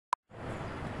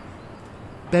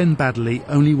Ben Baddeley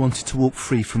only wanted to walk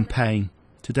free from pain.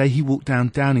 Today he walked down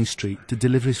Downing Street to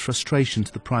deliver his frustration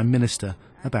to the Prime Minister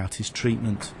about his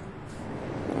treatment.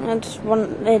 I just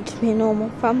want there to be a normal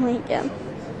family again.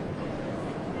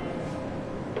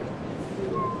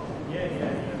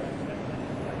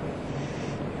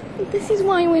 This is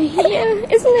why we're here,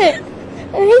 isn't it?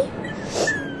 Eh?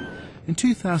 In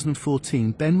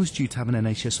 2014, Ben was due to have an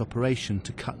NHS operation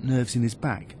to cut nerves in his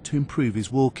back to improve his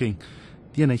walking.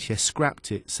 The NHS scrapped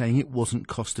it, saying it wasn't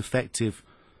cost effective.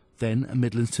 Then a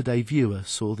Midlands Today viewer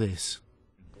saw this.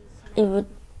 It would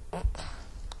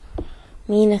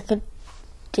mean I could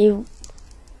do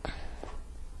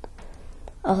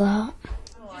a lot.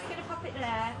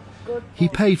 He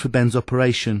paid for Ben's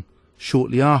operation.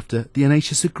 Shortly after, the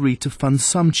NHS agreed to fund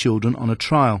some children on a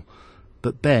trial.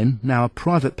 But Ben, now a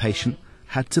private patient,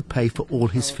 had to pay for all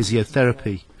his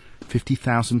physiotherapy,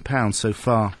 £50,000 so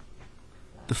far.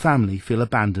 The family feel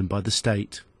abandoned by the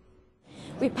state.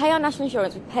 We pay our national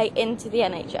insurance, we pay into the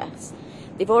NHS.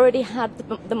 They've already had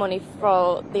the money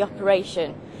for the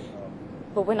operation,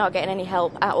 but we're not getting any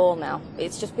help at all now. We're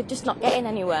just not getting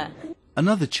anywhere.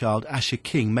 Another child, Asher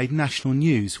King, made national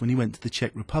news when he went to the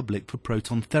Czech Republic for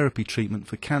proton therapy treatment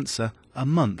for cancer a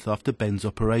month after Ben's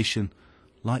operation.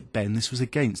 Like Ben, this was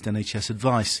against NHS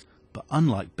advice, but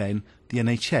unlike Ben, the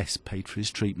NHS paid for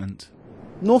his treatment.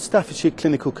 North Staffordshire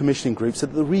Clinical Commissioning Group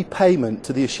said that the repayment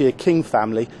to the Asher King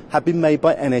family had been made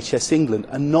by NHS England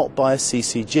and not by a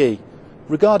CCG.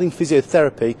 Regarding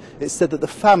physiotherapy, it said that the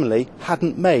family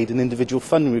hadn't made an individual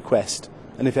funding request,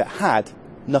 and if it had,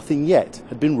 nothing yet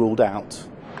had been ruled out.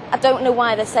 I don't know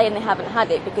why they're saying they haven't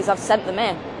had it, because I've sent them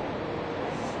in.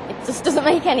 It just doesn't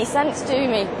make any sense to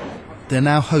me. They're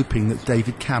now hoping that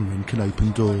David Cameron can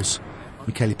open doors.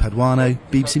 Michele Paduano,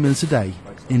 BBC Midlands Today,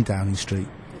 in Downing Street.